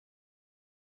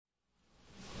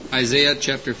Isaiah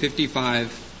chapter 55,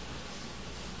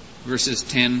 verses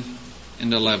 10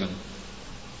 and 11.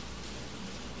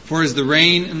 For as the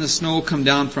rain and the snow come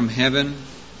down from heaven,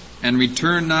 and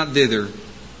return not thither,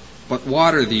 but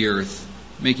water the earth,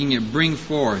 making it bring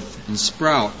forth and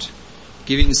sprout,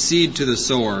 giving seed to the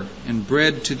sower, and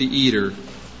bread to the eater,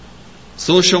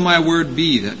 so shall my word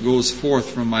be that goes forth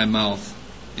from my mouth.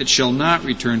 It shall not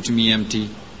return to me empty,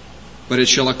 but it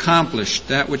shall accomplish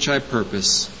that which I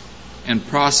purpose, and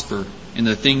prosper in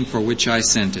the thing for which I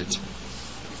sent it.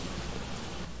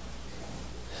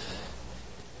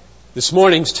 This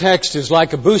morning's text is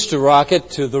like a booster rocket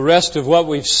to the rest of what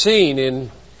we've seen in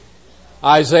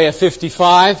Isaiah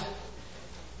 55.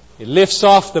 It lifts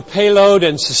off the payload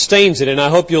and sustains it, and I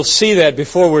hope you'll see that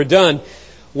before we're done.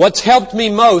 What's helped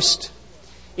me most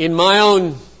in my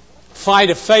own fight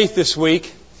of faith this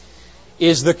week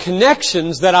is the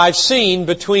connections that I've seen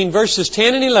between verses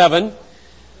 10 and 11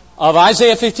 of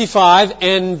Isaiah 55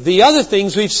 and the other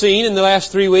things we've seen in the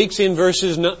last 3 weeks in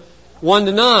verses 1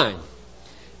 to 9.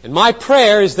 And my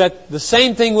prayer is that the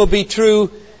same thing will be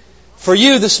true for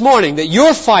you this morning, that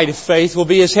your fight of faith will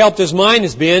be as helped as mine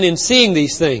has been in seeing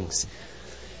these things.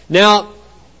 Now,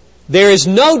 there is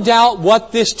no doubt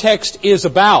what this text is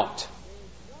about.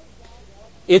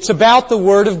 It's about the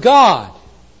Word of God.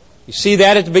 You see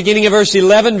that at the beginning of verse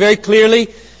 11 very clearly.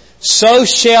 So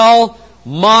shall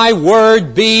my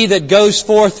word be that goes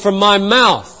forth from my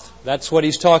mouth. That's what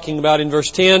he's talking about in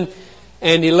verse 10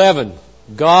 and 11.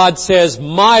 God says,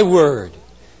 my word.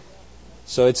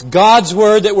 So it's God's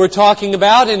word that we're talking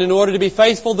about, and in order to be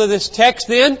faithful to this text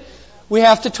then, we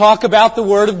have to talk about the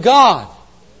Word of God.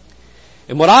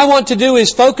 And what I want to do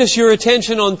is focus your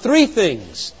attention on 3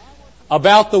 things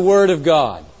about the Word of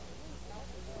God.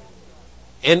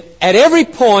 And at every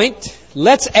point,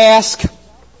 let's ask,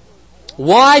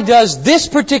 why does this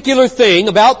particular thing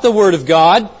about the Word of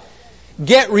God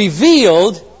get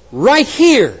revealed right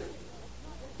here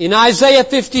in Isaiah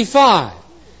 55?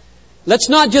 Let's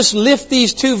not just lift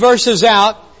these 2 verses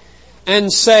out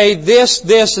and say this,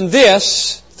 this, and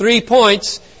this, 3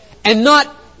 points, and not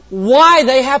why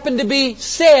they happen to be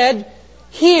said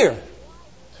here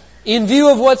in view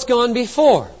of what's gone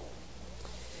before.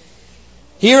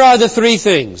 Here are the 3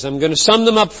 things. I'm going to sum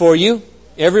them up for you.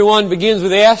 Everyone begins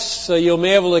with S, so you'll be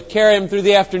able to carry them through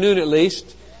the afternoon at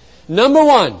least. Number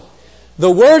 1,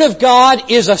 the Word of God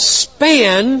is a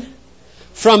span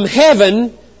from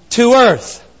heaven to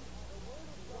earth.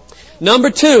 Number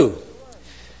 2,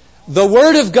 the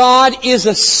Word of God is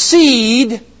a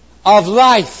seed of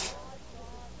life.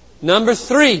 Number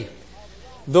 3,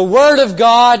 the Word of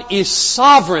God is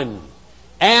sovereign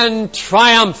and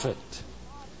triumphant.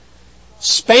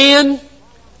 Span,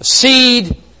 a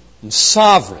seed, and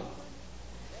sovereign.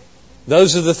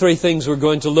 Those are the 3 things we're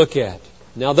going to look at.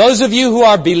 Now, those of you who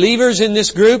are believers in this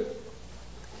group,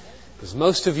 because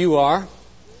most of you are,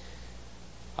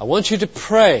 I want you to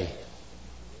pray,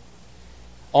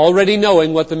 already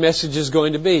knowing what the message is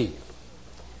going to be.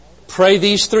 Pray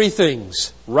these 3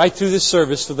 things right through this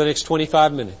service for the next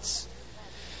 25 minutes.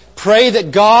 Pray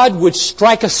that God would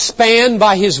strike a span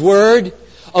by His Word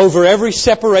over every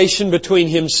separation between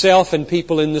Himself and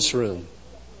people in this room.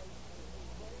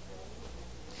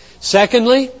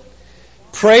 Secondly,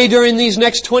 pray during these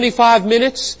next 25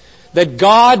 minutes that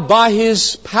God, by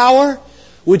His power,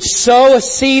 would sow a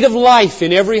seed of life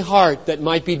in every heart that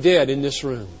might be dead in this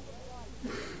room.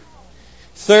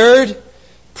 Third,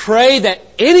 pray that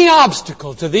any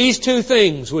obstacle to these 2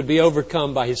 things would be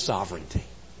overcome by His sovereignty.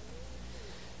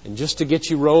 And just to get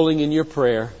you rolling in your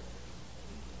prayer,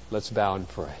 let's bow and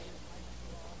pray.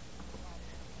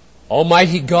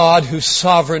 Almighty God, whose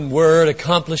sovereign word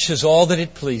accomplishes all that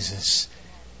it pleases,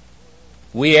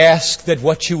 we ask that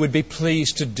what you would be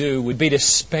pleased to do would be to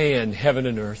span heaven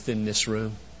and earth in this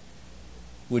room,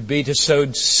 would be to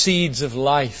sow seeds of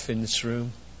life in this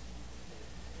room.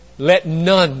 Let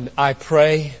none, I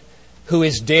pray, who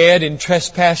is dead in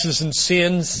trespasses and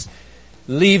sins,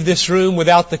 leave this room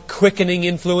without the quickening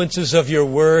influences of your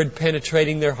word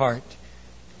penetrating their heart.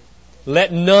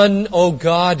 Let none, O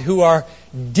God, who are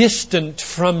distant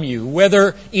from you,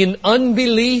 whether in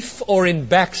unbelief or in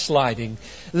backsliding,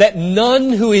 let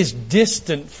none who is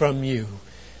distant from you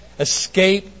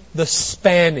escape the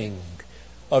spanning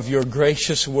of your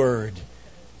gracious word,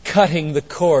 cutting the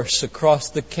course across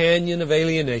the canyon of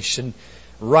alienation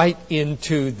right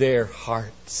into their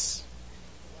hearts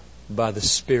by the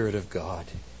Spirit of God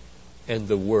and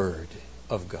the Word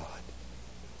of God.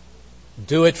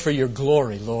 Do it for your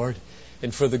glory, Lord,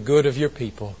 and for the good of your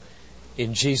people.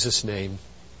 In Jesus' name,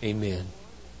 amen.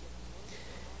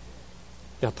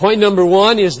 Now, point number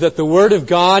 1 is that the Word of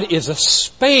God is a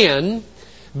span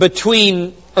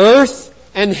between earth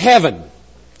and heaven.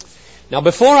 Now,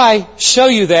 before I show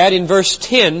you that in verse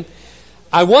 10,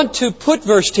 I want to put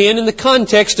verse 10 in the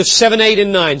context of 7, 8,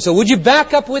 and 9. So would you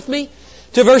back up with me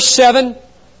to verse 7?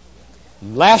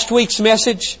 Last week's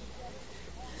message.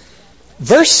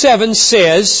 Verse 7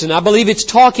 says, and I believe it's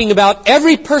talking about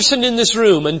every person in this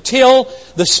room until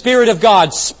the Spirit of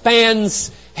God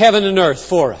spans heaven and earth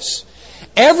for us.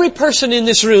 Every person in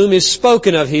this room is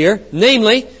spoken of here,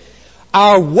 namely,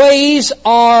 our ways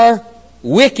are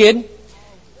wicked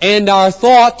and our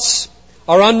thoughts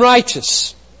are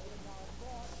unrighteous.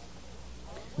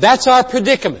 That's our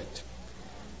predicament.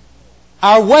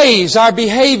 Our ways, our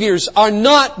behaviors are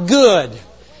not good,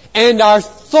 and our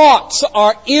thoughts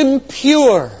are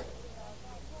impure.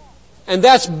 And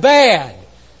that's bad.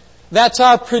 That's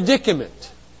our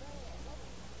predicament.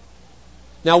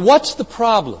 Now, what's the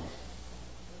problem?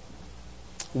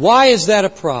 Why is that a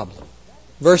problem?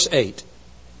 Verse 8.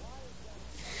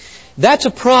 That's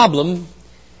a problem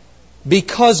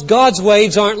because God's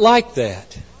ways aren't like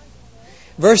that.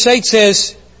 Verse 8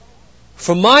 says,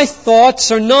 "For my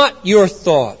thoughts are not your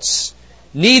thoughts,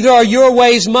 neither are your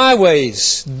ways my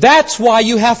ways." That's why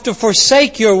you have to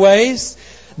forsake your ways.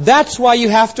 That's why you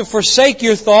have to forsake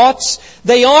your thoughts.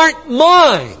 They aren't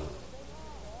mine.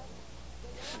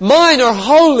 Mine are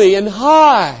holy and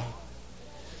high.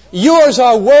 Yours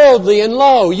are worldly and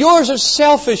low. Yours are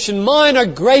selfish and mine are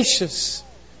gracious.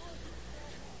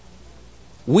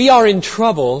 We are in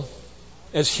trouble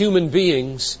as human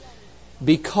beings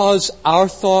because our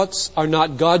thoughts are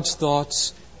not God's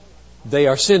thoughts. They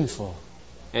are sinful.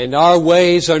 And our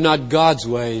ways are not God's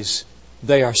ways.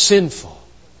 They are sinful.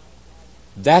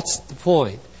 That's the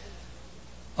point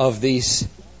of these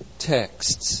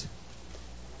texts.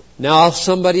 Now,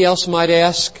 somebody else might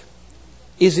ask,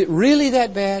 is it really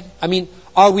that bad? I mean,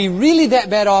 are we really that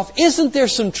bad off? Isn't there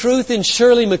some truth in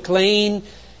Shirley MacLaine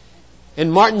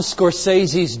and Martin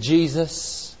Scorsese's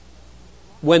Jesus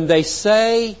when they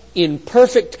say in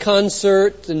perfect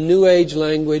concert in New Age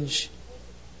language,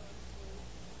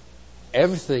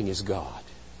 everything is God?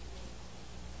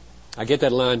 I get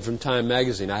that line from Time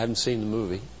magazine. I haven't seen the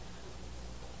movie.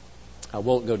 I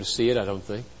won't go to see it, I don't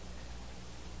think.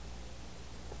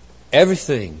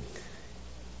 Everything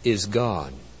is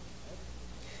God.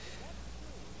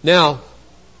 Now,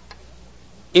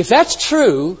 if that's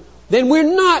true, then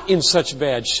we're not in such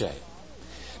bad shape.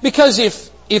 Because if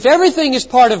everything is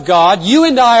part of God, you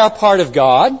and I are part of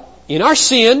God in our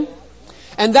sin,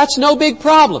 and that's no big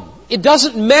problem. It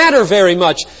doesn't matter very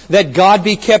much that God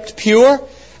be kept pure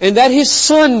and that His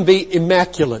Son be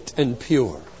immaculate and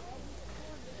pure.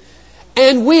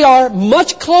 And we are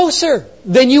much closer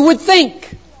than you would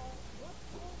think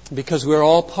because we're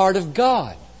all part of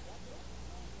God.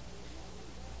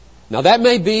 Now that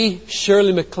may be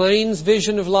Shirley MacLaine's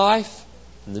vision of life,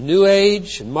 and the New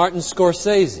Age, and Martin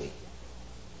Scorsese.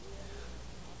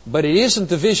 But it isn't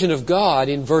the vision of God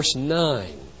in verse 9.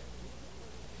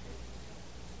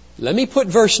 Let me put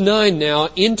verse 9 now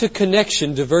into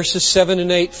connection to verses 7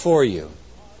 and 8 for you.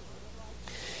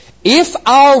 If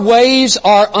our ways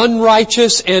are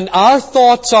unrighteous and our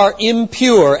thoughts are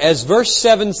impure, as verse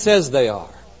 7 says they are,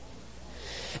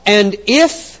 and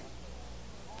if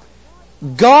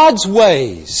God's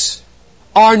ways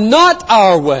are not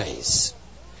our ways,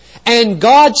 and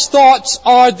God's thoughts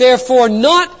are therefore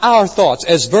not our thoughts,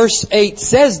 as verse 8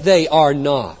 says they are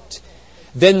not,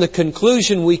 then the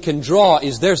conclusion we can draw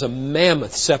is there's a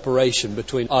mammoth separation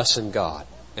between us and God.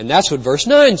 And that's what verse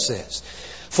 9 says.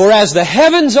 For as the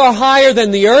heavens are higher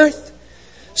than the earth,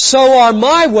 so are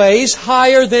my ways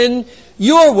higher than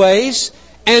your ways,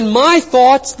 and my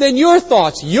thoughts than your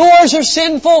thoughts. Yours are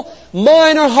sinful,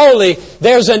 mine are holy.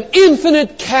 There's an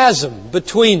infinite chasm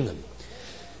between them.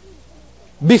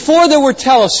 Before there were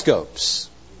telescopes,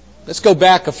 let's go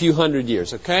back a few hundred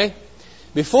years, okay?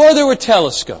 Before there were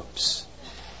telescopes,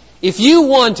 if you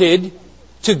wanted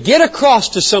to get across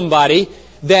to somebody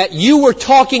that you were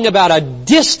talking about a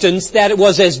distance that it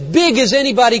was as big as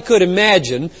anybody could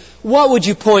imagine, what would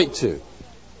you point to?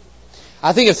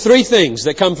 I think of three things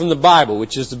that come from the Bible,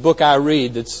 which is the book I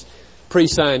read that's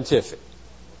pre-scientific.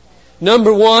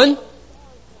 Number one,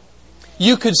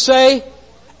 you could say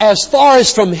as far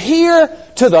as from here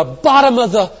to the bottom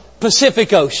of the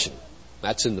Pacific Ocean.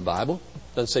 That's in the Bible.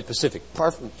 It doesn't say Pacific.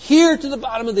 From here to the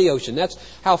bottom of the ocean. That's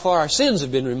how far our sins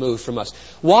have been removed from us.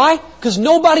 Why? Because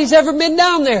nobody's ever been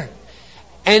down there.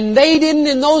 And they didn't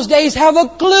in those days have a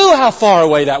clue how far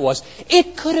away that was.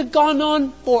 It could have gone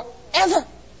on forever.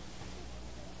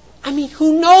 I mean,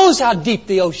 who knows how deep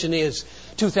the ocean is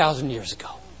 2,000 years ago?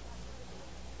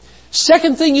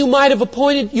 Second thing you might have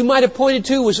pointed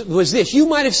to was this. You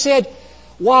might have said,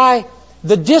 Why,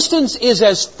 the distance is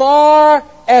as far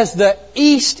as the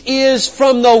east is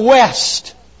from the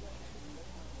west.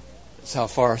 That's how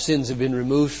far our sins have been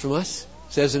removed from us,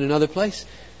 it says in another place.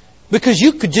 Because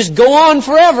you could just go on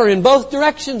forever in both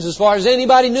directions as far as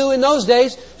anybody knew in those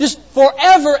days. Just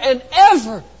forever and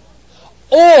ever.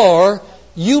 Or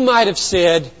you might have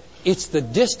said, it's the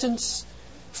distance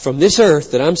from this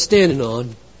earth that I'm standing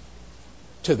on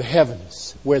to the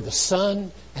heavens, where the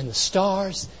sun and the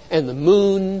stars and the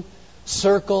moon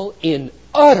circle in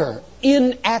utter,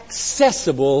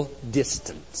 inaccessible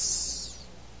distance.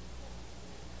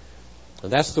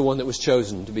 And that's the one that was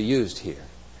chosen to be used here.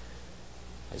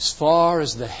 As far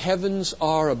as the heavens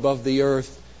are above the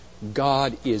earth,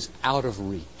 God is out of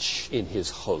reach in His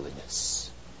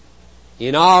holiness.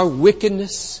 In our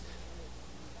wickedness,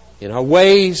 in our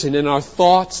ways and in our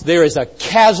thoughts, there is a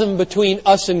chasm between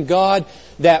us and God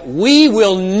that we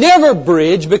will never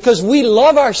bridge because we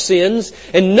love our sins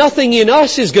and nothing in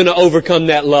us is going to overcome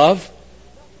that love.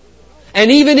 And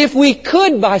even if we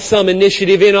could, by some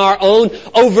initiative in our own,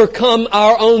 overcome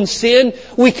our own sin,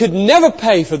 we could never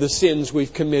pay for the sins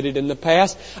we've committed in the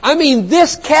past. I mean,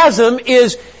 this chasm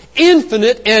is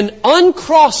infinite and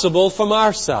uncrossable from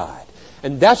our side.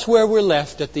 And that's where we're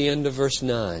left at the end of verse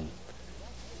 9.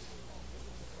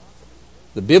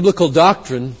 The biblical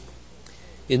doctrine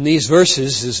in these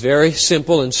verses is very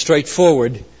simple and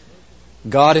straightforward.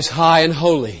 God is high and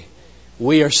holy.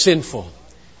 We are sinful.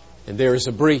 And there is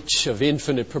a breach of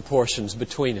infinite proportions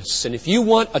between us. And if you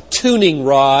want a tuning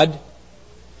rod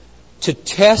to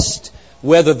test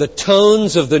whether the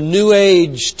tones of the New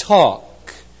Age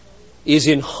talk is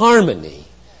in harmony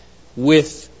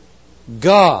with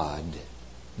God,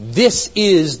 this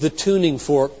is the tuning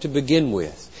fork to begin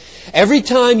with. Every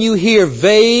time you hear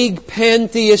vague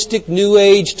pantheistic New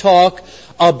Age talk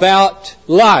about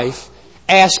life,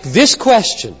 ask this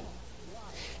question.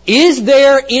 Is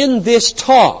there in this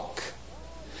talk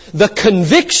the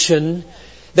conviction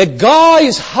that God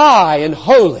is high and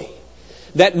holy,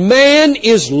 that man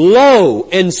is low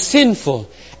and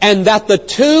sinful, and that the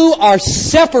two are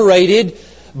separated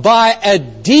by a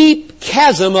deep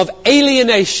chasm of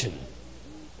alienation?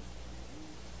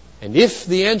 And if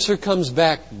the answer comes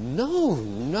back, no,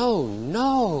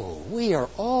 we are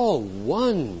all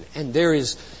one, and there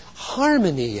is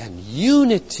harmony and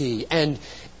unity and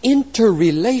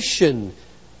interrelation,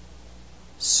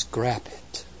 scrap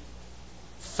it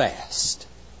fast.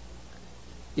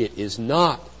 It is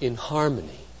not in harmony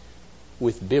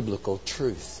with biblical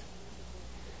truth.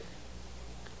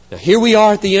 Now here we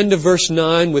are at the end of verse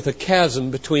 9 with a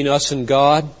chasm between us and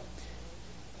God.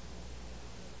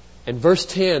 And verse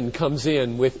 10 comes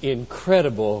in with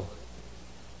incredible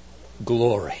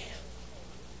glory.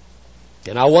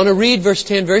 And I want to read verse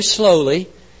 10 very slowly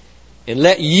and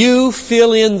let you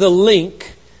fill in the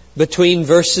link between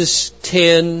verse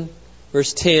 10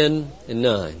 and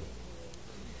 9.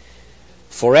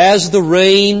 For as the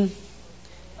rain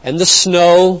and the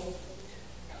snow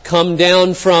come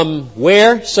down from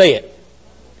where? Say it.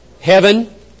 Heaven.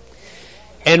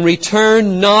 And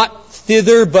return not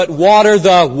thither, but water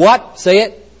the what? Say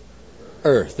it.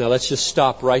 Earth. Now let's just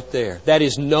stop right there. That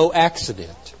is no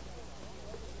accident.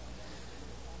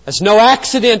 It's no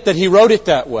accident that he wrote it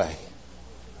that way.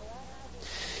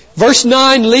 Verse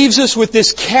 9 leaves us with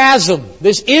this chasm,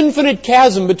 this infinite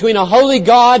chasm between a holy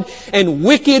God and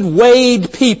wicked,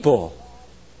 wayed people.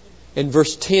 And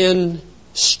verse 10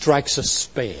 strikes a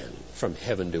span from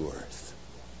heaven to earth.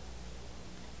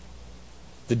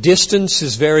 The distance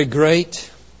is very great,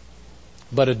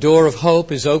 but a door of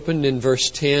hope is opened in verse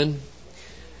 10.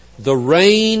 The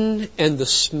rain and the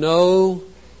snow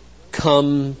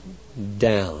come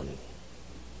down.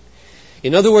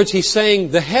 In other words, he's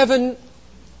saying the heaven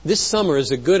this summer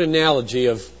is a good analogy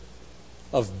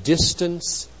of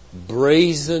distance,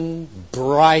 brazen,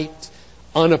 bright,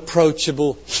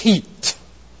 unapproachable heat.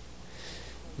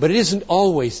 But it isn't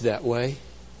always that way.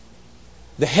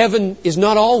 The heaven is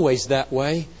not always that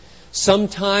way.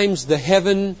 Sometimes the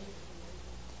heaven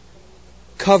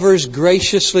covers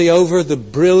graciously over the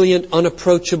brilliant,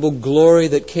 unapproachable glory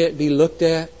that can't be looked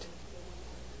at.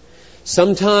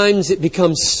 Sometimes it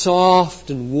becomes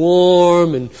soft and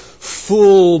warm and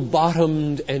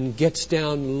full-bottomed and gets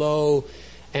down low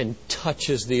and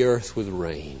touches the earth with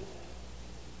rain.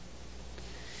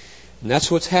 And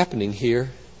that's what's happening here.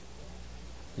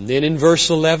 And then in verse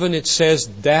 11 it says,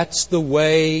 that's the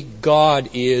way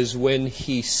God is when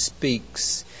He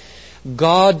speaks.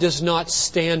 God does not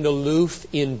stand aloof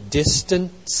in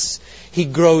distance. He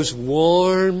grows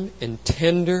warm and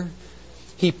tender.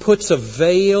 He puts a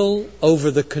veil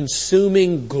over the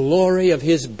consuming glory of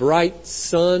His bright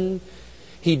sun.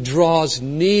 He draws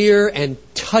near and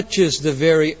touches the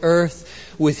very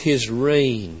earth with His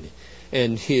rain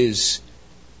and His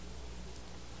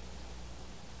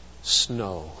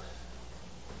snow.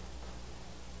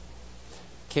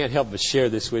 Can't help but share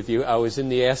this with you. I was in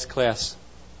the Ask class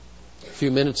a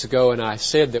few minutes ago, and I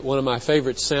said that one of my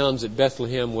favorite sounds at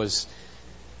Bethlehem was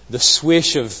the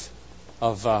swish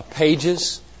of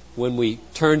pages when we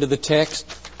turn to the text.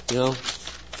 400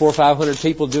 or 500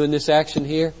 people doing this action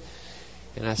here.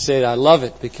 And I said I love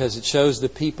it because it shows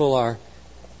that people are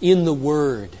in the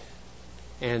Word.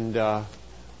 And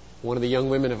one of the young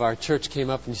women of our church came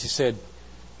up and she said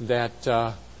that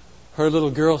her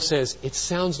little girl says, "It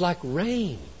sounds like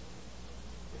rain."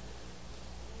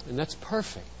 And that's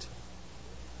perfect.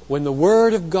 When the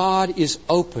Word of God is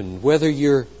opened, whether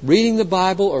you're reading the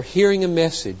Bible or hearing a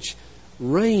message,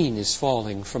 rain is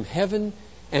falling from heaven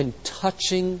and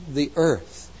touching the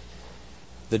earth,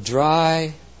 the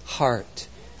dry heart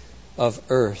of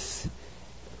earth.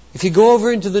 If you go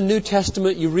over into the New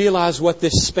Testament, you realize what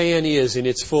this span is in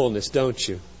its fullness, don't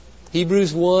you?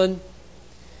 Hebrews 1.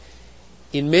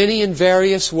 In many and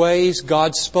various ways,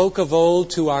 God spoke of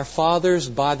old to our fathers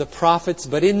by the prophets,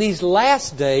 but in these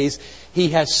last days,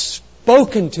 He has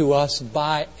spoken to us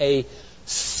by a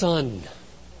Son.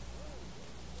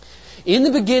 In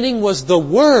the beginning was the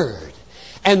Word,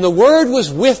 and the Word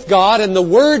was with God, and the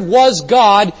Word was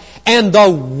God, and the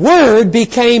Word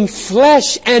became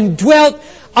flesh and dwelt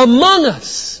among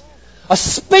us. A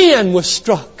span was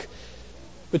struck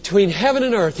between heaven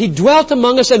and earth. He dwelt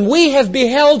among us, and we have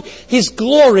beheld His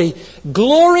glory.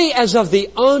 Glory as of the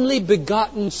only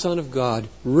begotten Son of God,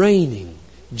 reigning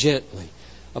gently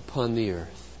upon the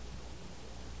earth.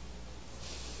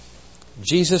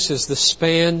 Jesus is the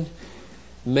span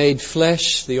made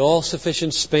flesh, the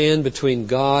all-sufficient span between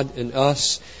God and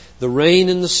us. The rain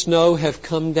and the snow have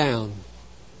come down.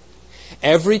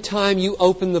 Every time you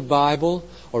open the Bible,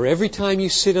 or every time you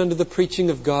sit under the preaching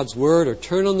of God's Word, or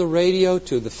turn on the radio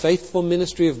to the faithful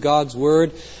ministry of God's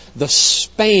Word, the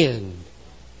span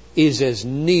is as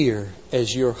near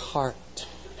as your heart.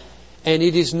 And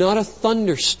it is not a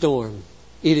thunderstorm.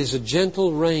 It is a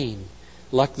gentle rain,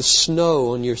 like the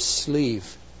snow on your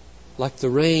sleeve, like the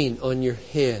rain on your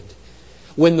head.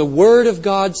 When the Word of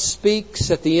God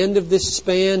speaks at the end of this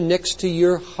span next to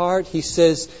your heart, He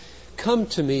says, "Come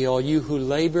to me, all you who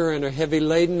labor and are heavy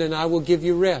laden, and I will give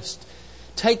you rest.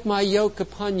 Take my yoke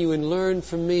upon you and learn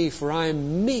from me, for I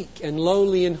am meek and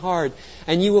lowly in heart,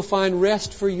 and you will find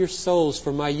rest for your souls,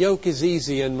 for my yoke is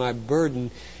easy and my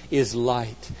burden is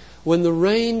light." When the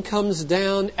rain comes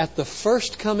down at the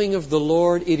first coming of the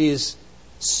Lord, it is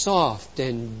soft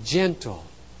and gentle.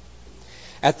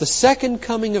 At the second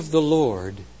coming of the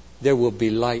Lord, there will be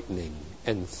lightning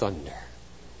and thunder.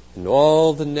 And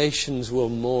all the nations will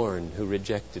mourn who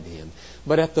rejected Him.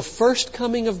 But at the first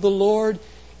coming of the Lord,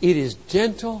 it is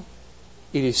gentle,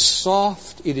 it is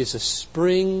soft, it is a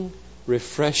spring,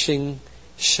 refreshing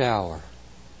shower.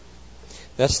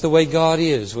 That's the way God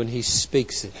is when He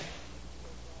speaks it.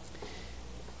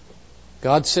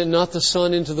 God sent not the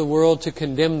Son into the world to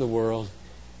condemn the world,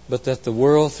 but that the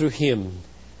world through Him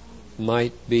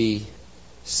might be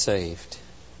saved.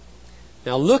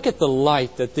 Now look at the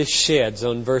light that this sheds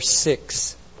on verse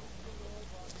 6.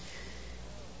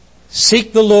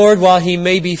 Seek the Lord while He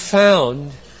may be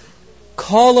found.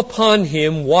 Call upon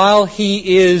Him while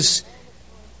He is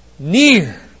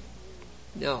near.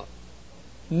 Now,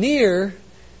 near,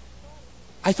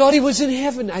 I thought He was in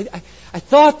heaven. I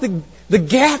thought the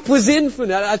gap was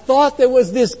infinite. I thought there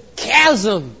was this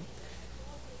chasm.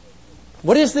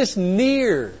 What is this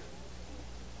near?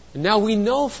 And now we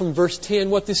know from verse 10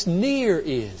 what this near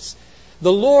is.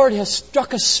 The Lord has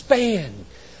struck a span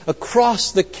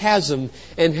across the chasm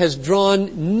and has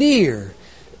drawn near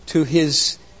to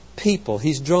His people.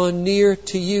 He's drawn near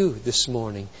to you this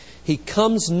morning. He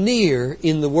comes near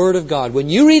in the Word of God. When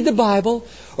you read the Bible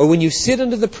or when you sit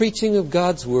under the preaching of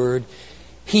God's Word,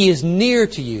 He is near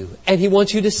to you and He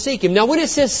wants you to seek Him. Now when it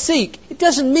says seek, it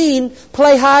doesn't mean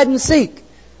play hide and seek.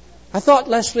 I thought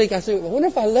last week, I wonder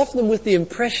if I left them with the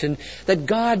impression that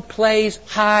God plays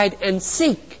hide and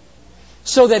seek.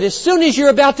 So that as soon as you're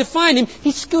about to find Him,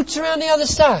 He scoots around the other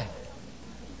side.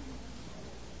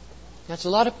 That's a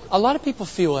lot of people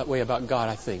feel that way about God,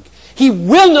 I think. He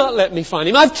will not let me find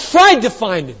Him. I've tried to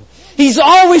find Him. He's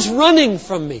always running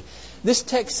from me. This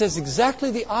text says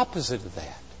exactly the opposite of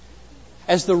that.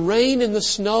 As the rain and the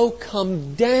snow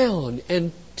come down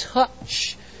and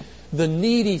touch the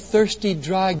needy, thirsty,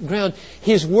 dry ground,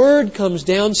 His Word comes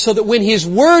down so that when His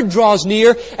Word draws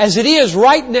near, as it is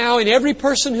right now in every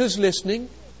person who's listening,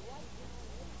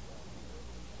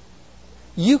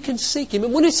 you can seek Him.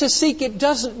 And when it says seek, it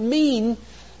doesn't mean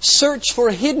search for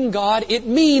a hidden God. It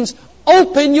means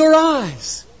open your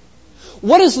eyes.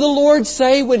 What does the Lord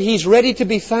say when He's ready to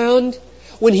be found?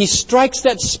 When He strikes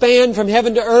that span from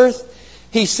heaven to earth,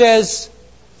 He says,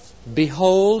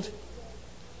 "Behold,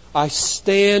 I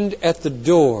stand at the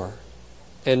door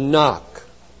and knock."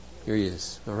 Here He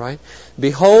is, all right?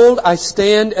 "Behold, I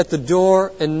stand at the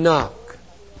door and knock.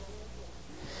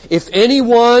 If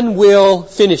anyone will,"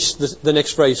 finish the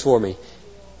next phrase for me,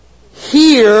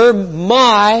 "hear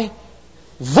my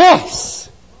voice."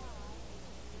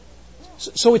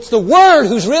 So it's the Word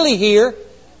who's really here.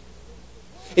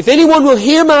 "If anyone will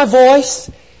hear my voice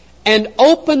and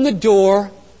open the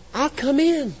door, I'll come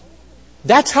in."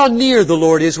 That's how near the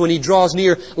Lord is when He draws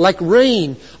near, like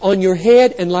rain on your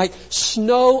head and like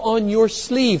snow on your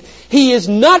sleeve. He is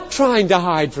not trying to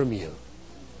hide from you.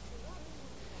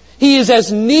 He is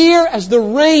as near as the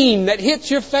rain that hits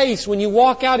your face when you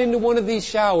walk out into one of these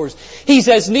showers. He's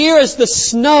as near as the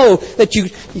snow that you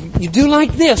do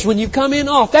like this when you come in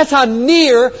off. That's how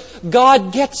near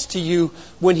God gets to you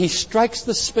when He strikes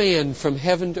the span from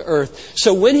heaven to earth.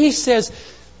 So when He says,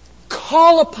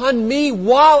 "Call upon me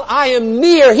while I am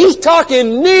near," He's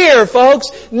talking near,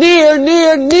 folks. Near,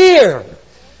 near, near.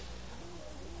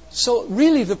 So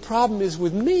really the problem is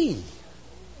with me.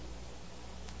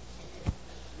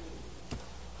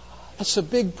 That's a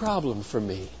big problem for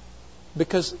me,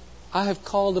 because I have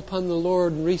called upon the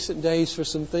Lord in recent days for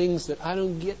some things that I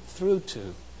don't get through to.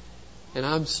 And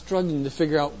I'm struggling to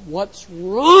figure out what's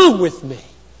wrong with me.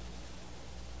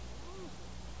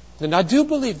 And I do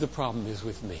believe the problem is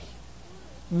with me.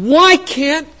 Why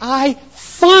can't I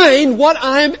find what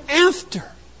I'm after?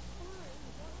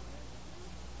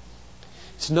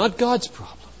 It's not God's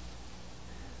problem.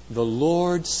 The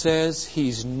Lord says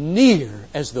He's near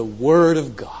as the Word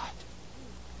of God.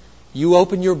 You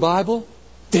open your Bible,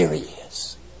 there He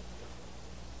is.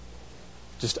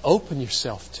 Just open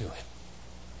yourself to Him.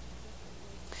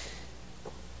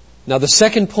 Now the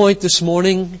second point this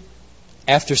morning,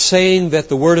 after saying that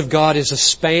the Word of God is a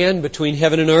span between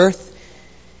heaven and earth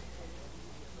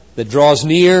that draws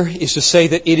near, is to say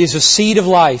that it is a seed of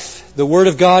life. The Word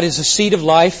of God is a seed of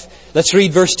life. Let's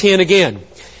read verse 10 again.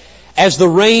 "As the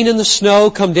rain and the snow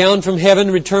come down from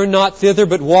heaven, return not thither,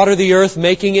 but water the earth,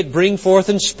 making it bring forth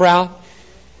and sprout,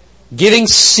 giving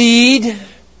seed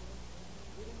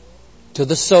to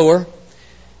the sower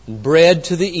and bread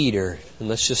to the eater." And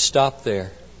let's just stop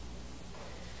there.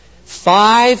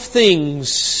 5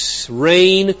 things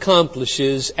rain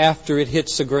accomplishes after it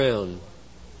hits the ground.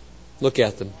 Look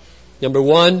at them. Number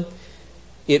 1,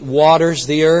 it waters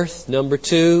the earth. Number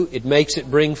 2, it makes it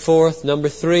bring forth. Number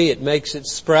 3, it makes it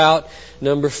sprout.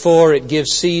 Number 4, it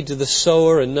gives seed to the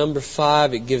sower. And number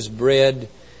 5, it gives bread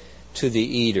to the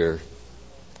eater.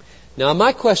 Now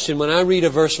my question when I read a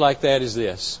verse like that is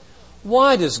this: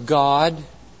 why does God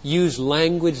use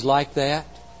language like that?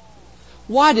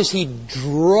 Why does He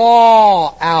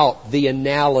draw out the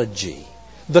analogy,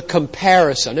 the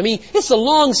comparison? I mean, it's a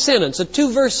long sentence, a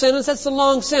 2-verse sentence, that's a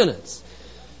long sentence.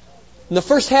 And the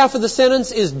first half of the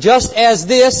sentence is "just as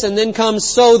this," and then comes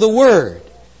 "so the word."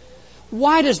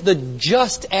 Why does the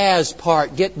 "just as"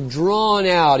 part get drawn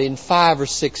out in 5 or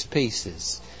 6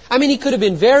 pieces? I mean, He could have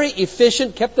been very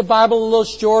efficient, kept the Bible a little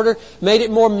shorter, made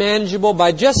it more manageable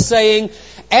by just saying,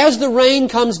 "As the rain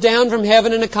comes down from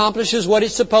heaven and accomplishes what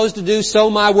it's supposed to do, so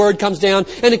my word comes down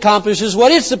and accomplishes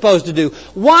what it's supposed to do."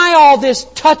 Why all this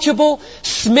touchable,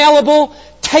 smellable,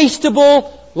 tasteable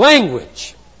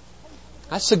language?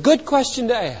 That's a good question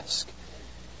to ask.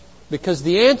 Because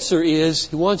the answer is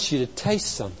He wants you to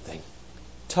taste something,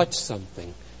 touch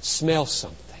something, smell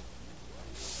something,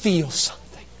 feel something.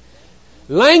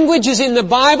 Language is in the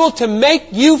Bible to make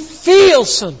you feel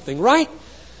something, right?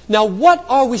 Now, what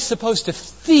are we supposed to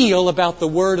feel about the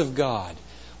Word of God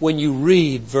when you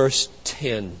read verse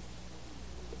 10?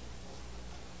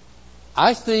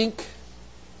 I think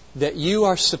that you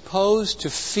are supposed to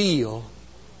feel,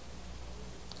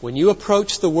 when you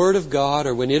approach the Word of God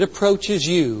or when it approaches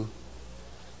you,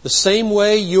 the same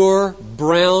way your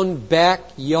brown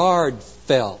backyard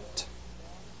felt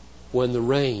when the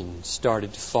rain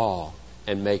started to fall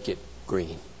and make it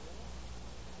green.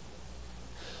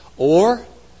 Or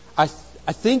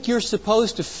I think you're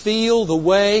supposed to feel the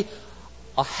way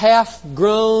a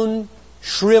half-grown,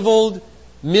 shriveled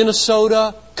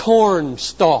Minnesota corn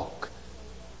stalk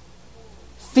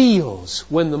feels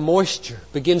when the moisture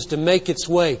begins to make its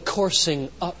way coursing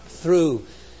up through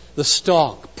the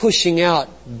stalk, pushing out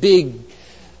big,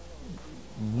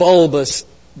 bulbous,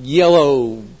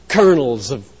 yellow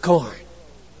kernels of corn.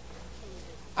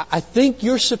 I think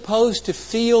you're supposed to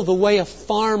feel the way a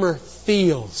farmer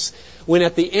feels when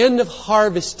at the end of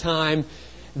harvest time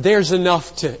there's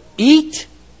enough to eat,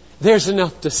 there's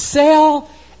enough to sell,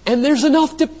 and there's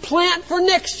enough to plant for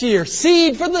next year.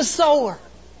 Seed for the sower.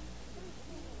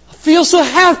 I feel so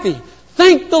happy.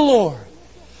 Thank the Lord.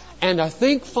 And I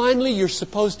think finally you're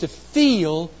supposed to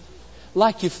feel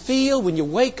like you feel when you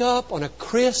wake up on a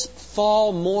crisp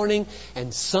fall morning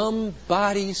and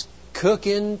somebody's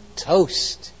cooking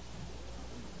toast.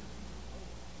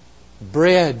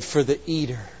 Bread for the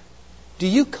eater. Do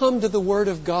you come to the Word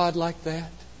of God like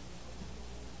that?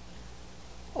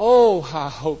 Oh, I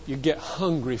hope you get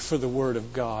hungry for the Word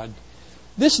of God.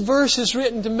 This verse is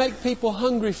written to make people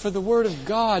hungry for the Word of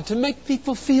God, to make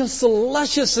people feel so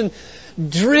luscious and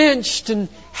drenched and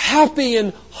happy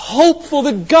and hopeful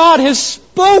that God has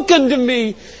spoken to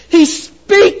me. He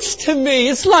speaks to me.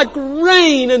 It's like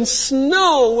rain and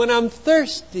snow when I'm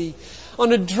thirsty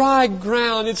on a dry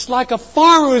ground. It's like a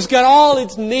farmer who's got all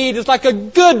its need. It's like a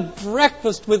good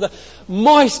breakfast with a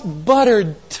moist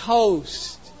buttered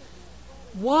toast.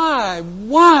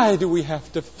 Why do we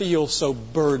have to feel so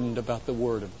burdened about the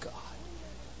Word of God?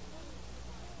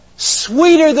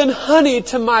 Sweeter than honey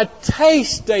to my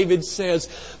taste, David says.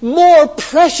 More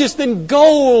precious than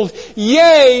gold.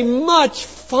 Yea, much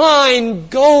fine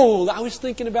gold. I was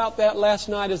thinking about that last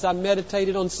night as I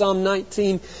meditated on Psalm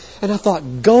 19. And I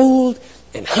thought, gold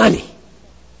and honey.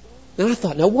 And I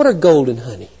thought, now what are gold and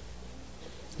honey?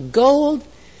 Gold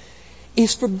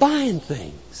is for buying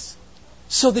things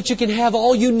so that you can have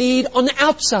all you need on the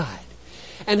outside.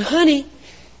 And honey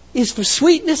is for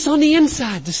sweetness on the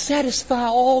inside, to satisfy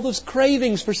all those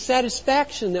cravings for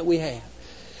satisfaction that we have.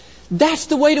 That's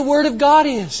the way the Word of God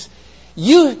is.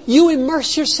 You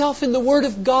immerse yourself in the Word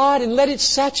of God and let it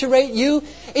saturate you.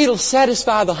 It'll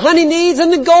satisfy the honey needs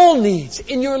and the gold needs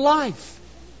in your life.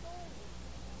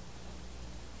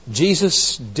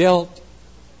 Jesus dealt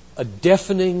a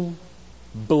deafening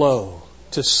blow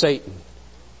to Satan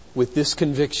with this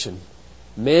conviction.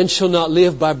 Man shall not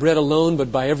live by bread alone,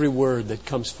 but by every word that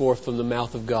comes forth from the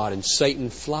mouth of God. And Satan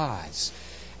flies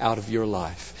out of your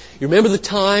life. You remember the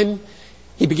time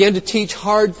he began to teach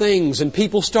hard things and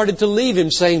people started to leave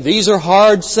him saying, these are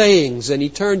hard sayings. And he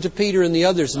turned to Peter and the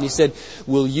others and he said,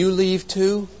 will you leave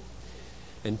too?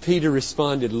 And Peter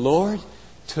responded, Lord,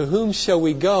 to whom shall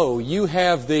we go? You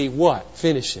have the what?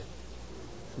 Finish it.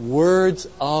 Words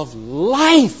of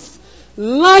life.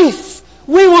 Life.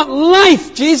 We want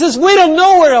life, Jesus. We don't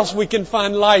know where else we can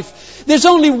find life. There's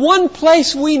only one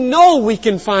place we know we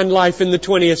can find life in the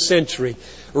 20th century.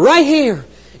 Right here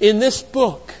in this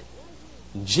book.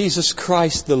 Jesus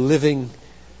Christ, the living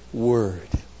Word.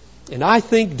 And I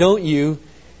think, don't you,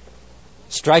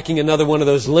 striking another one of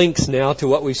those links now to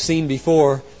what we've seen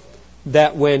before,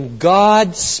 that when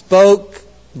God spoke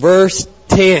verse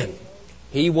 10,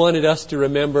 He wanted us to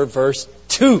remember verse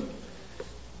 2.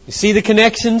 You see the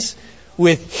connections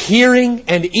with hearing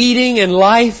and eating and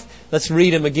life? Let's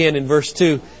read them again in verse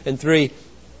 2 and 3.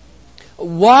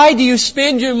 Why do you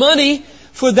spend your money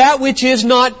for that which is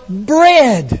not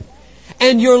bread,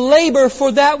 and your labor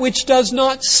for that which does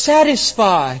not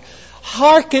satisfy?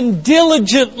 Hearken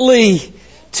diligently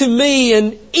to me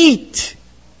and eat.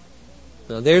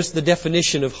 Now there's the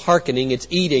definition of hearkening. It's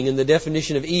eating, and the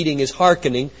definition of eating is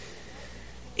hearkening.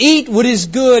 Eat what is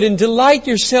good and delight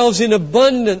yourselves in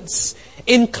abundance.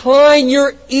 Incline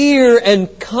your ear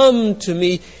and come to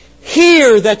me.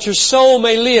 Hear that your soul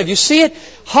may live. You see it?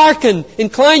 Hearken.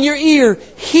 Incline your ear.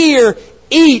 Hear.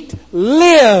 Eat.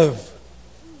 Live.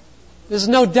 There's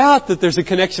no doubt that there's a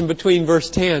connection between verse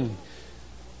 10.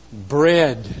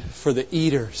 Bread for the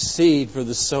eater. Seed for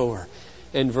the sower.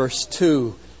 And verse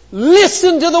 2.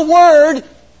 Listen to the Word.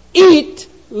 Eat.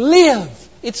 Live.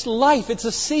 It's life. It's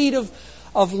a seed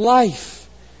of life.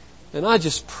 And I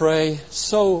just pray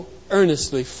so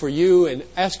earnestly for you and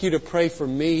ask you to pray for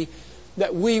me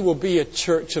that we will be a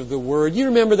church of the Word. You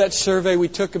remember that survey we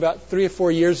took about 3 or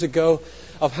 4 years ago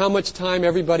of how much time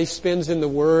everybody spends in the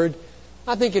Word?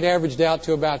 I think it averaged out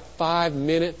to about 5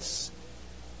 minutes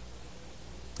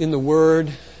in the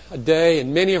Word a day,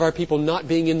 and many of our people not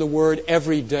being in the Word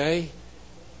every day.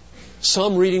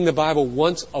 Some reading the Bible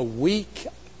once a week.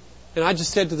 And I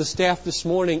just said to the staff this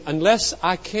morning, unless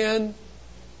I can,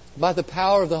 by the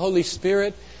power of the Holy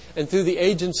Spirit and through the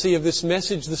agency of this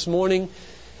message this morning,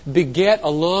 beget a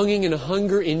longing and a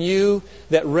hunger in you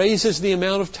that raises the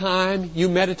amount of time you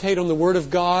meditate on the Word of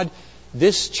God,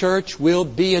 this church will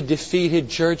be a defeated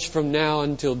church from now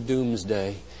until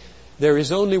doomsday. There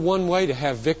is only one way to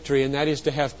have victory, and that is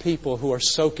to have people who are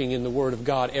soaking in the Word of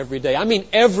God every day. I mean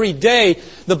every day.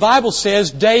 The Bible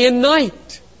says day and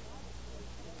night.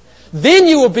 Then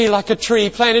you will be like a tree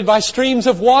planted by streams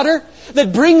of water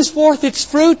that brings forth its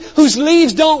fruit, whose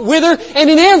leaves don't wither, and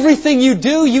in everything you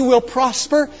do, you will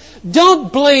prosper.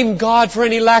 Don't blame God for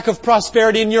any lack of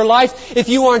prosperity in your life if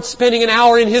you aren't spending an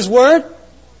hour in His Word.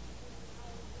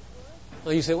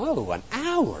 Well, you say, whoa, an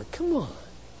hour? Come on.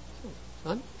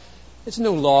 Son, there's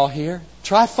no law here.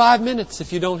 Try 5 minutes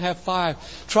if you don't have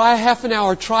 5. Try a half an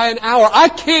hour. Try an hour. I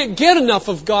can't get enough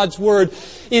of God's Word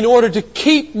in order to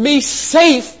keep me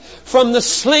safe from the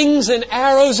slings and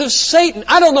arrows of Satan.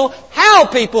 I don't know how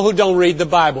people who don't read the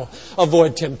Bible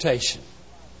avoid temptation.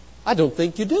 I don't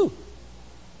think you do.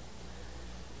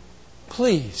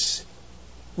 Please,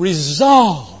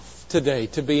 resolve today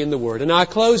to be in the Word. And I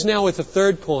close now with the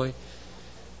third point.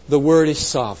 The Word is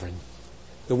sovereign.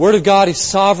 The Word of God is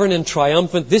sovereign and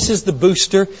triumphant. This is the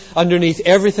booster underneath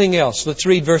everything else. Let's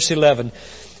read verse 11.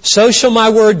 So shall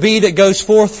my word be that goes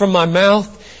forth from my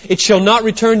mouth. It shall not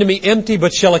return to me empty,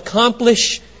 but shall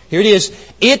accomplish, here it is,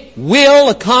 it will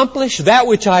accomplish that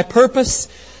which I purpose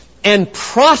and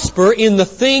prosper in the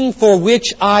thing for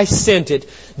which I sent it.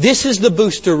 This is the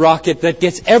booster rocket that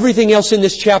gets everything else in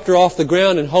this chapter off the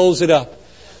ground and holds it up.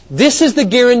 This is the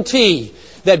guarantee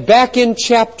that back in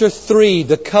chapter 3,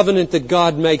 the covenant that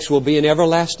God makes will be an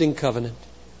everlasting covenant.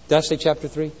 Did I say chapter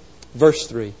 3? Verse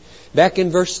 3. Back in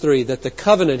verse 3, that the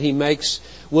covenant He makes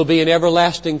will be an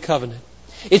everlasting covenant.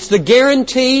 It's the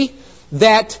guarantee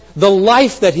that the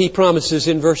life that He promises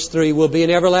in verse 3 will be an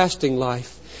everlasting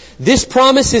life. This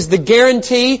promise is the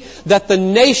guarantee that the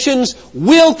nations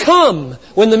will come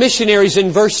when the missionaries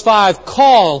in verse 5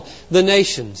 call the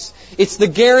nations. It's the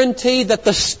guarantee that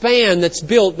the span that's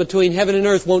built between heaven and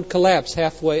earth won't collapse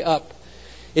halfway up.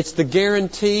 It's the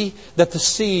guarantee that the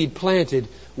seed planted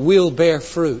will bear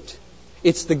fruit.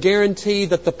 It's the guarantee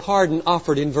that the pardon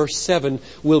offered in verse 7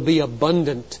 will be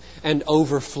abundant and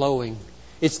overflowing.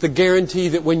 It's the guarantee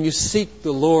that when you seek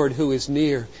the Lord who is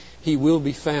near, He will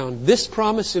be found. This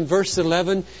promise in verse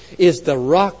 11 is the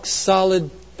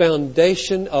rock-solid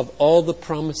foundation of all the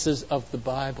promises of the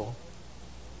Bible.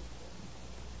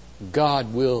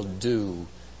 God will do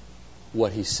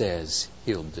what He says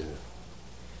He'll do.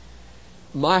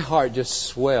 My heart just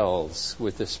swells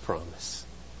with this promise.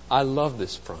 I love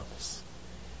this promise.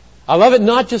 I love it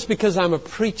not just because I'm a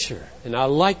preacher and I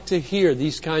like to hear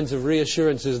these kinds of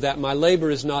reassurances that my labor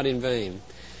is not in vain.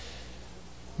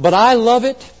 But I love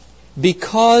it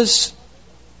because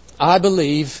I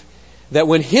believe that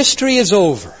when history is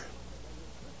over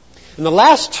and the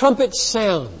last trumpet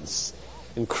sounds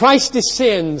and Christ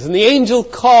descends and the angel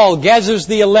call gathers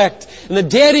the elect and the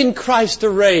dead in Christ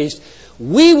are raised,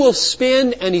 we will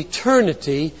spend an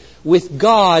eternity with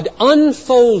God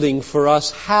unfolding for us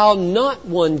how not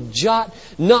one jot,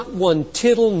 not one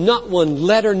tittle, not one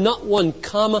letter, not one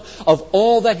comma of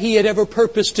all that He had ever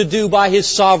purposed to do by His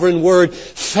sovereign word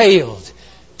failed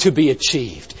to be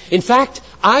achieved. In fact,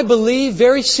 I believe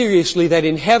very seriously that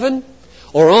in heaven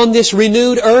or on this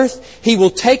renewed earth, He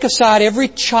will take aside every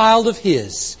child of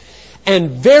His and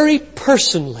very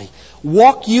personally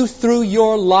walk you through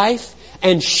your life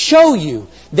and show you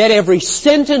that every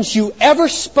sentence you ever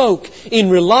spoke in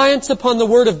reliance upon the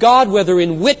Word of God, whether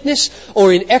in witness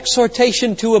or in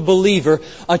exhortation to a believer,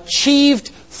 achieved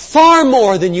far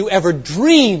more than you ever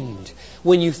dreamed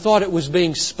when you thought it was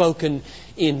being spoken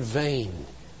in vain.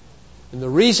 And the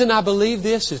reason I believe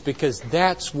this is because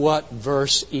that's what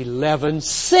verse 11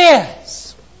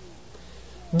 says.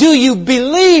 Do you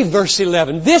believe verse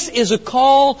 11? This is a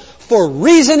call for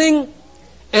reasoning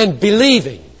and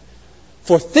believing,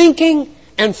 for thinking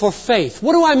and for faith.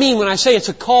 What do I mean when I say it's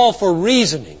a call for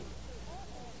reasoning?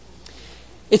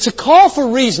 It's a call for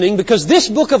reasoning because this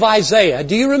book of Isaiah,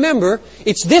 do you remember?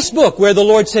 It's this book where the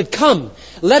Lord said, "Come,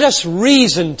 let us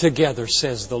reason together,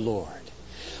 says the Lord."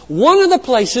 One of the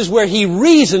places where He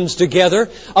reasons together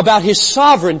about His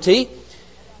sovereignty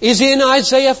is in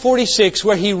Isaiah 46,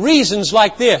 where He reasons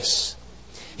like this.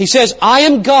 He says, "I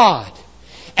am God,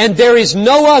 and there is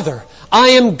no other.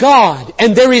 I am God,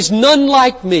 and there is none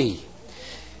like me,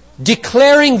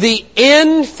 declaring the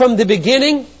end from the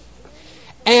beginning,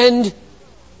 and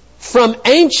from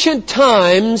ancient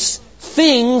times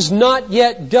things not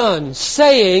yet done,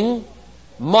 saying,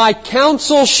 my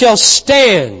counsel shall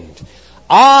stand.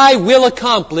 I will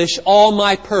accomplish all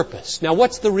my purpose." Now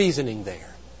what's the reasoning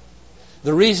there?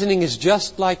 The reasoning is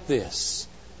just like this.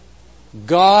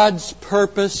 God's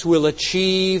purpose will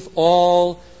achieve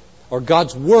all, or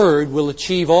God's Word will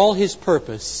achieve all His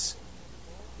purpose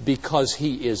because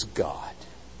He is God.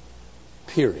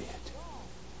 Period.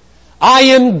 I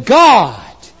am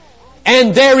God,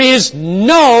 and there is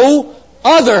no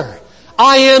other.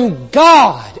 I am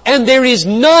God, and there is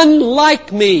none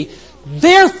like me.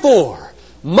 Therefore,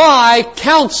 my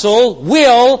counsel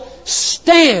will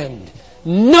stand.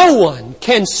 No one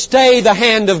can stay the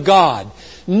hand of God.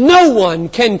 No one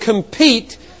can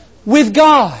compete with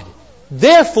God.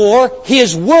 Therefore,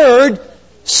 His Word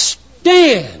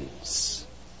stands.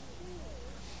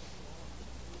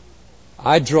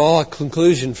 I draw a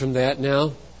conclusion from that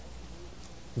now,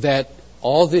 that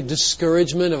all the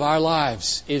discouragement of our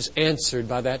lives is answered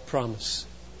by that promise.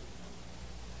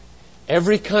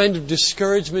 Every kind of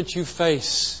discouragement you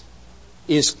face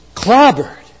is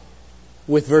clobbered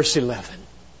with verse 11.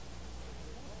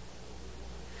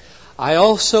 I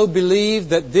also believe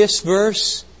that this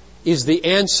verse is the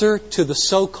answer to the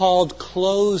so-called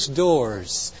closed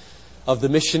doors of the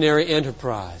missionary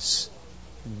enterprise.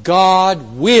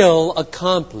 God will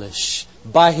accomplish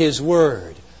by His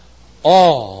Word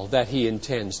all that He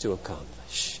intends to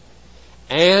accomplish.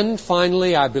 And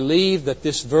finally, I believe that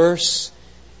this verse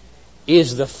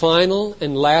is the final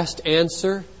and last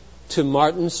answer to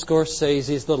Martin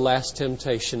Scorsese's The Last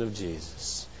Temptation of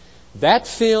Jesus. That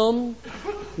film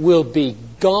will be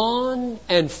gone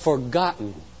and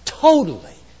forgotten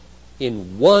totally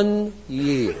in 1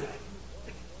 year.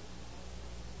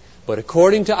 But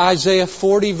according to Isaiah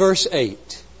 40 verse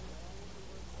 8,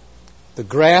 the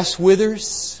grass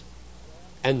withers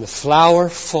and the flower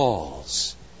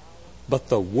falls, but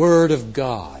the Word of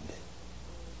God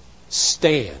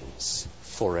stands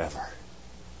forever.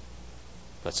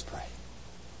 Let's pray.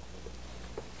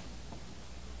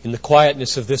 In the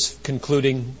quietness of this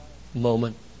concluding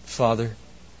moment, Father,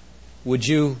 would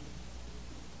You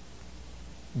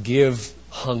give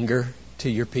hunger to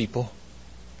Your people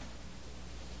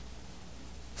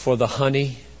for the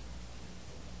honey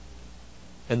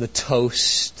and the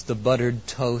toast, the buttered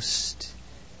toast,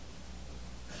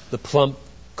 the plump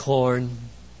corn,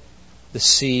 the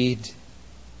seed,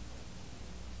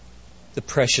 the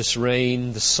precious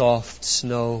rain, the soft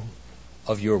snow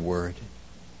of Your Word.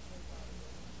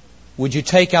 Would You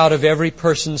take out of every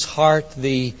person's heart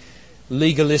the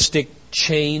legalistic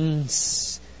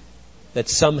chains that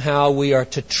somehow we are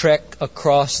to trek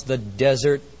across the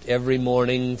desert every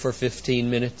morning for 15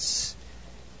 minutes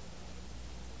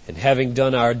and, having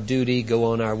done our duty, go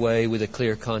on our way with a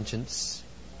clear conscience,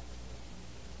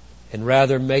 and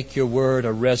rather make Your Word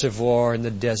a reservoir in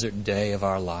the desert day of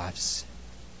our lives,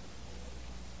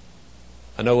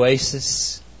 an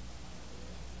oasis,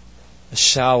 a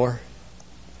shower,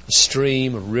 a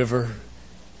stream, a river,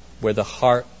 where the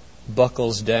heart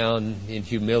buckles down in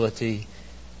humility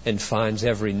and finds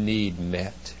every need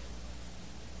met.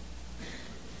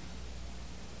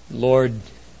 Lord,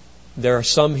 there are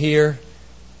some here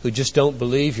who just don't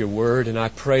believe Your Word, and I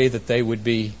pray that they would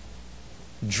be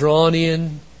drawn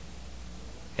in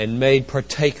and made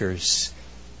partakers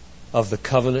of the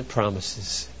covenant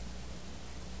promises.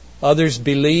 Others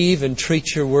believe and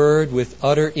treat Your Word with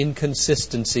utter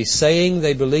inconsistency, saying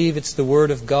they believe it's the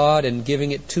Word of God and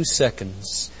giving it 2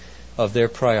 seconds of their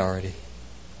priority.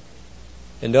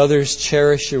 And others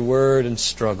cherish Your Word and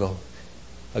struggle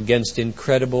against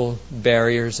incredible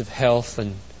barriers of health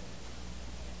and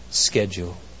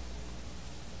schedule.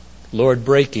 Lord,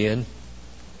 break in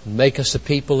and make us a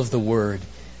people of the Word,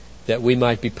 that we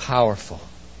might be powerful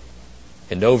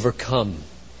and overcome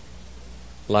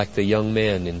like the young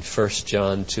men in 1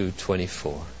 John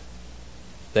 2:24.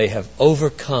 They have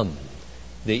overcome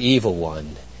the evil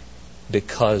one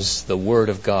because the Word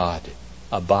of God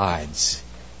abides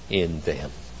in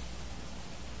them.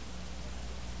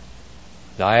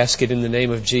 And I ask it in the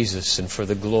name of Jesus and for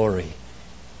the glory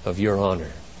of Your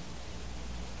honor.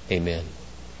 Amen.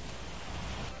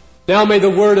 Now may the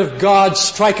Word of God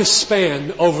strike a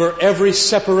span over every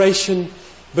separation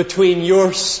between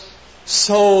Your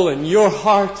soul and Your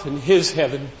heart and His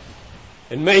heaven.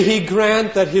 And may He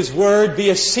grant that His Word be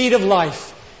a seed of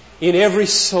life in every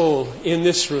soul in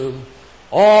this room,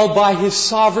 all by His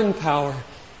sovereign power.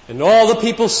 And all the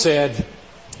people said,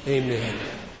 Amen.